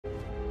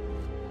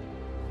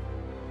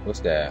What's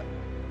that?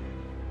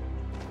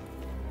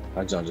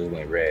 My junk just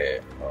went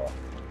red. Oh.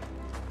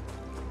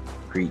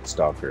 Creed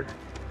Stalker.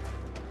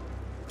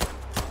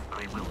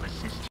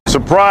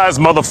 Surprise,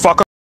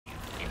 motherfucker!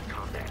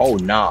 Oh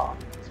nah.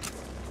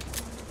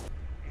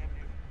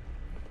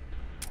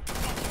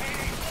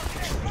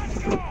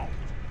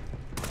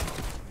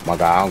 My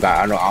God,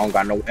 I don't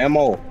got no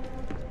ammo.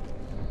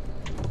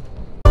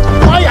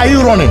 Why are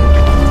you running?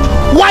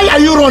 Why are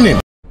you running?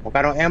 I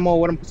got no ammo.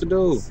 What am I supposed to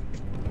do?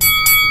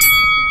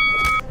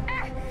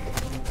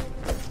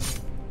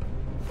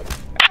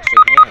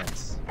 Shake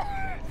hands.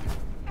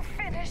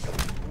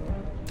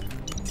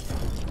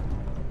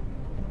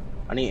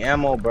 I need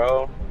ammo,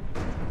 bro.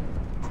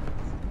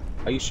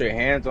 How you shake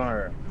hands on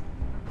her?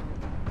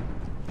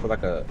 For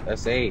like a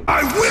SA.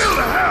 I will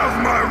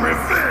have my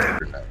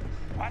revenge!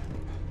 What?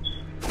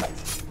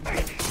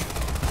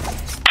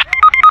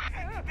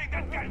 Think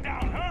that guy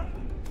down, huh?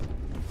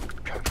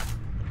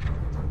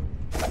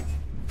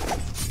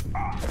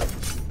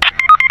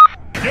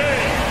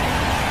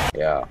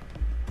 Yeah.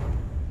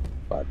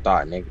 But I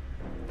thought, nigga.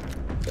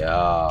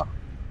 Yeah.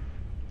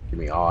 Give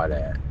me all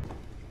that.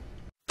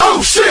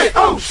 Oh shit!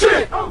 Oh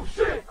shit! Oh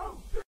shit! Oh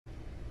shit!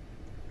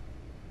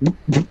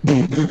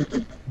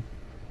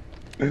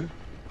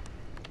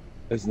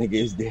 This nigga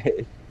is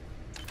dead.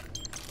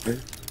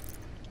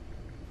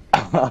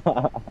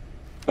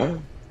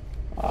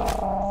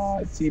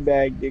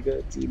 Teabag,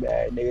 nigga.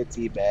 Teabag, nigga.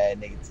 Teabag,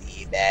 nigga.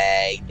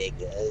 Teabag,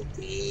 nigga.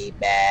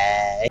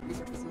 Teabag.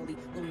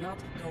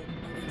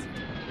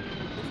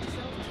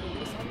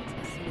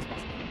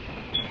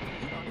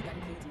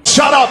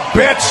 Shut up,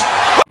 bitch!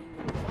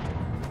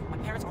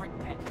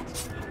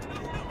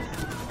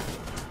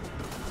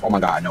 Oh my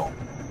God, no.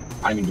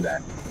 I didn't even do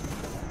that.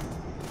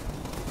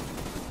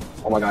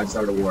 Oh my God, I just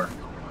started a war.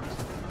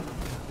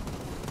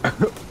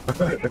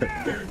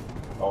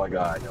 Oh my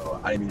God, no.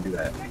 I didn't even do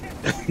that.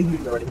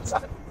 He's already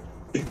inside.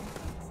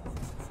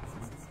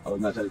 I was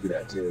not trying to do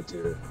that. Chill.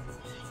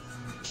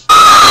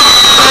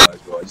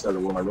 Bro, I just started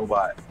a war with my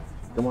robot.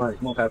 Come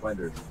on,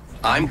 Pathfinder.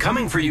 I'm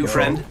coming for you,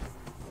 friend.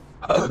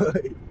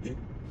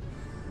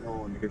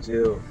 No, nigga,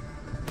 chill.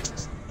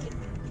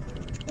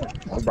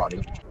 I brought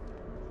him.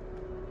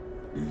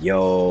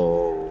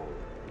 Yo,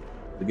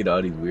 look at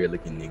all these weird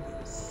looking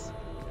niggas.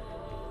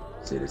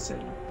 Citizen.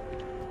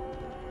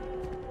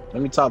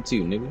 Let me talk to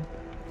you, nigga.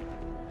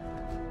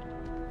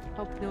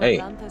 Hope New Hey.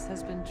 Atlantis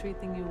has been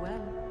treating you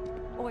well.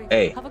 Oh, wait,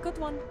 Hey. have a good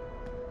one.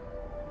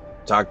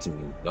 Talk to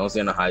me. Don't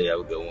say no how you have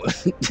a good one.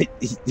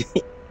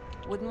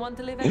 Wouldn't want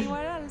to live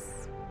anywhere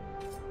else.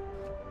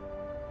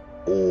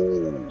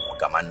 Oh,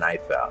 got my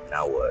knife out.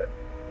 Now what?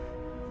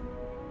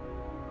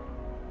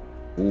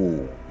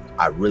 Ooh,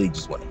 I really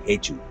just want to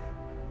hit you.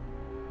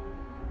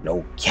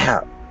 No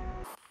cap.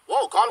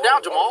 Whoa, calm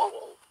down, Jamal.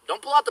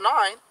 Don't pull out the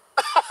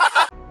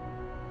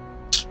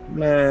 9.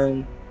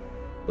 Man,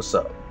 what's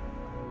up?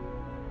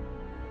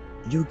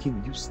 You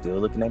still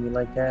looking at me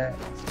like that?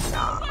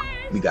 Nah,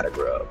 we gotta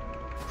grub.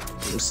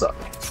 What's up?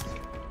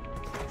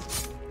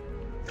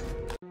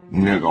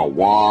 Nigga,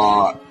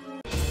 what?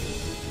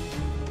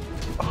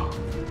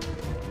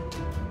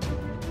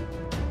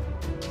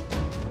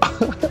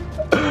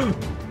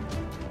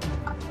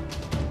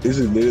 This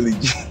is literally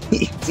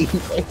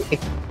GTA.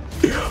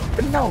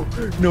 No,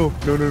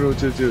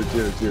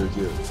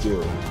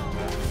 chill.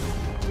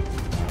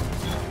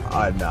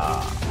 Ah,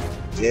 nah.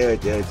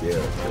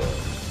 Chill.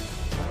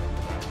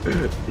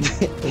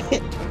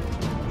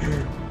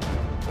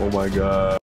 Oh my God.